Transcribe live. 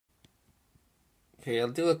Okay, I'll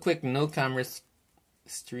do a quick no camera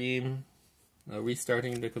stream.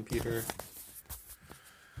 Restarting the computer.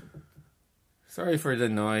 Sorry for the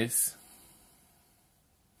noise.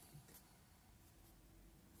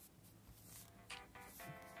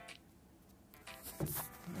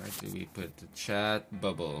 Where do we put the chat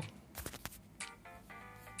bubble?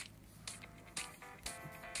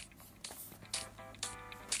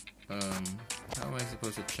 How am I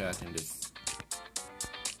supposed to chat in this?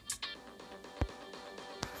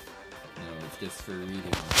 No, it's just for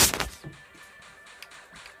reading.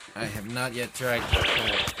 I have not yet tried to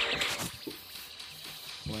chat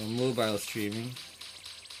while mobile streaming.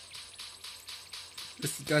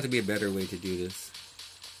 There's got to be a better way to do this.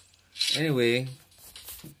 Anyway,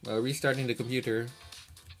 while restarting the computer,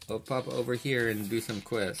 I'll pop over here and do some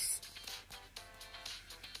quests.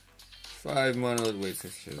 5 monolith wait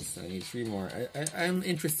sessions. I need 3 more. I'm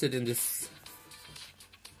interested in this.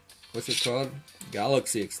 What's it called?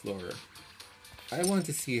 Galaxy Explorer. I want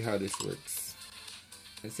to see how this works.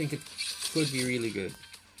 I think it could be really good.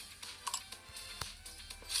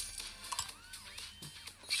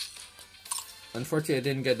 Unfortunately, I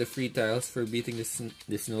didn't get the free tiles for beating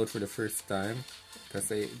this node for the first time,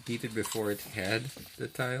 because I beat it before it had the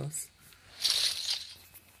tiles.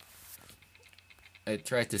 I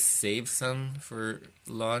tried to save some for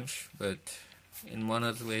launch, but in one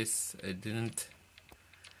of the ways I didn't.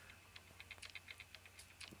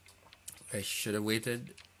 I should have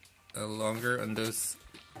waited longer on those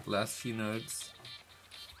last few nodes.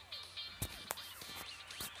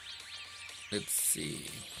 Let's see.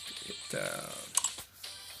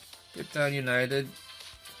 Get down United.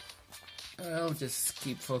 I'll just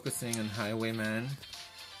keep focusing on Highwayman,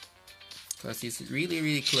 because he's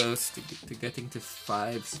really close to getting to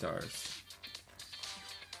 5 stars.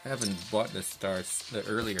 I haven't bought the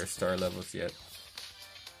earlier star levels yet.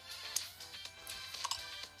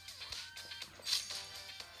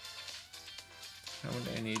 How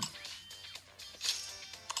many I need?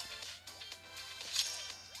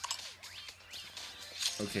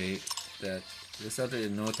 Okay, that resulted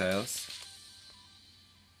in no tiles.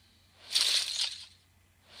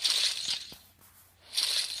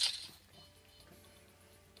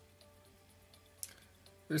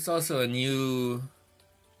 There's also a new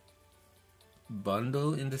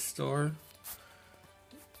bundle in the store.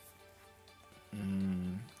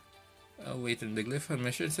 I'll wait in the glyph on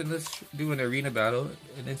missions and let's do an arena battle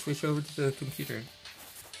and then switch over to the computer.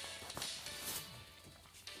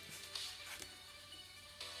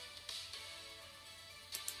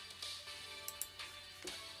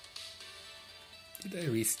 Did I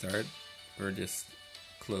restart or just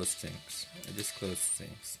close things? I just closed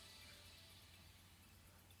things.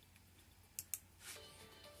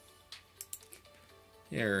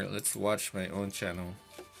 Here, let's watch my own channel.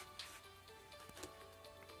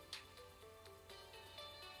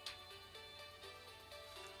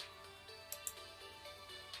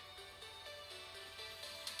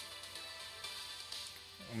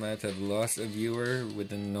 I might have lost a viewer with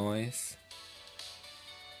the noise.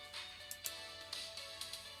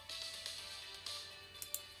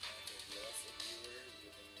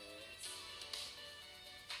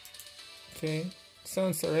 Okay,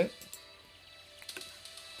 sounds alright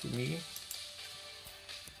to me.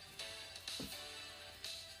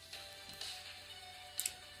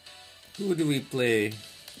 Who do we play?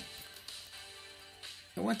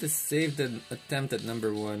 I want to save the attempt at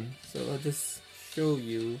number 1, so I'll just show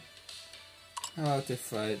you how to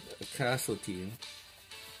fight a castle team.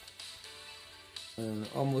 An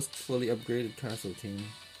almost fully upgraded castle team.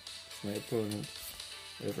 It's my opponent.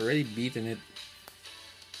 I've already beaten it.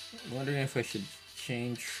 I'm wondering if I should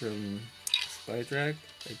change from Spy Drag.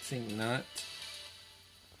 I think not.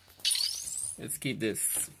 Let's keep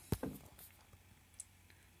this.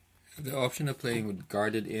 The option of playing with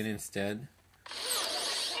Guarded In instead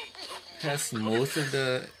has most of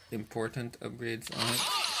the important upgrades on it.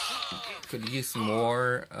 Could use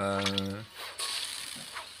more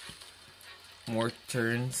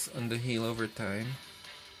turns on the heal over time.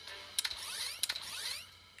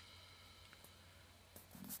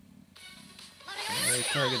 I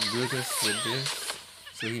target Brutus with this,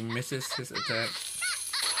 so he misses his attack.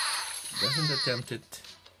 Doesn't attempt it.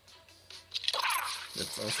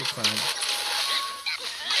 That's also fine.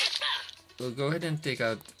 We'll go ahead and take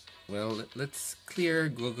out. Well, let's clear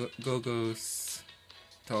Gogo's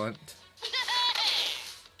taunt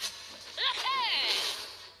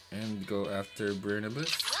and go after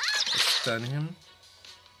Burnibus. Stun him.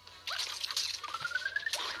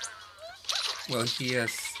 Well, he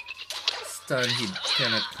has stun, he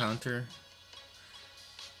cannot counter.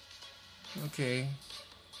 Okay,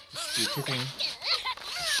 just keep hitting.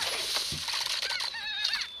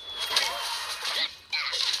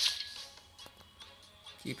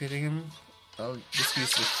 Keep hitting him. I'll just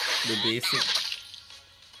use the basic.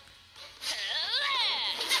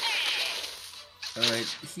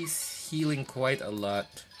 Alright, he's healing quite a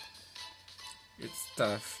lot. It's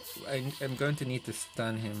tough. I'm going to need to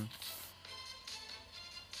stun him.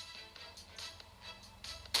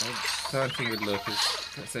 I'm taunting with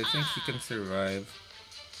Locust, because I think he can survive.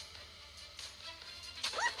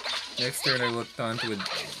 Next turn I will taunt with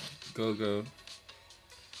Go-Go.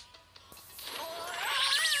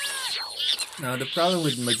 Now the problem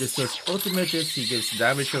with Magisto's ultimate is he gives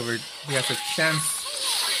damage over... He has a chance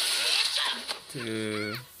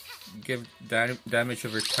to give damage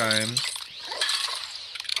over time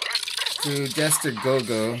to Jester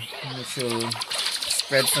Go-Go, which will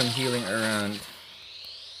spread some healing around.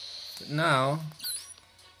 But now,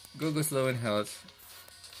 Go-Go's low in health.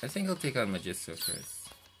 I think I'll take on Magisto first.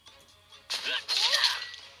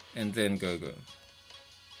 And then Go-Go.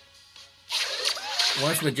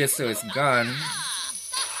 Once Magisto is gone,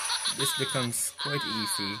 this becomes quite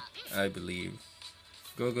easy, I believe.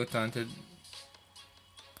 Go-Go taunted.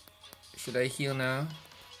 Should I heal now?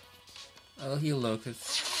 I'll heal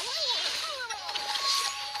Locust.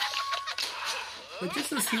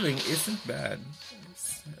 Magisto's healing isn't bad.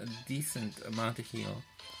 It's a decent amount of heal.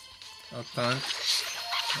 I'll taunt.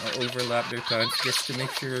 I'll overlap their taunts just to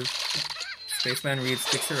make sure Spaceman Reed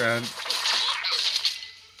sticks around.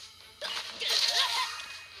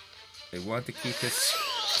 I want to keep his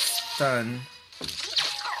stun.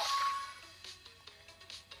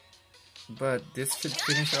 But this should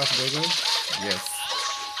finish off Go-Go? Yes.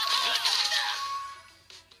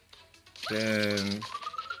 Then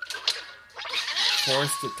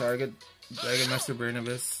force to target Dragon Master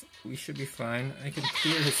Burnibus. We should be fine. I can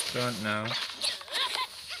clear his taunt now.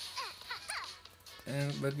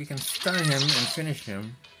 But we can stun him and finish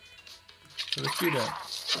him. So let's do that.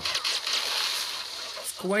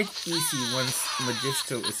 It's quite easy once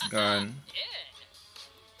Magisto is gone.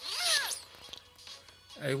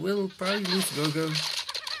 I will probably lose Go-Go.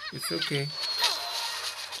 It's okay.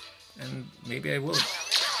 And maybe I will.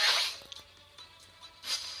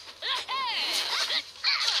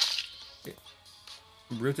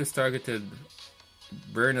 Brutus targeted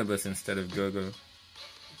Burnibus instead of Go-Go.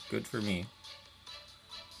 Good for me.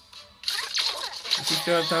 Does he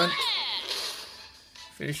still have taunt?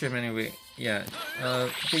 Finish him anyway. Yeah. I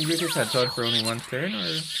think Brutus had taunt for only one turn,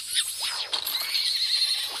 or...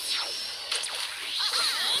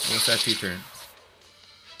 was that 2 turns?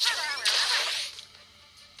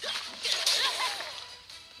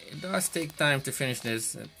 It does take time to finish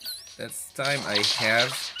this. That's time I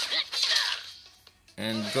have.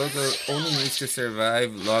 And Go-Go only needs to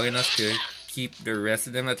survive long enough to keep the rest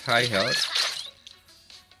of them at high health.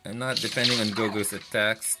 I'm not depending on Go-Go's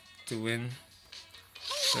attacks to win.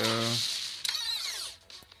 So...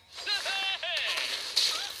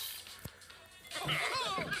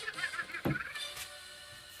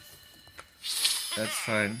 that's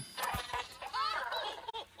fine.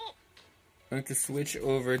 I'm going to switch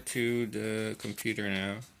over to the computer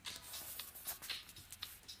now.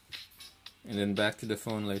 And then back to the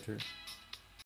phone later.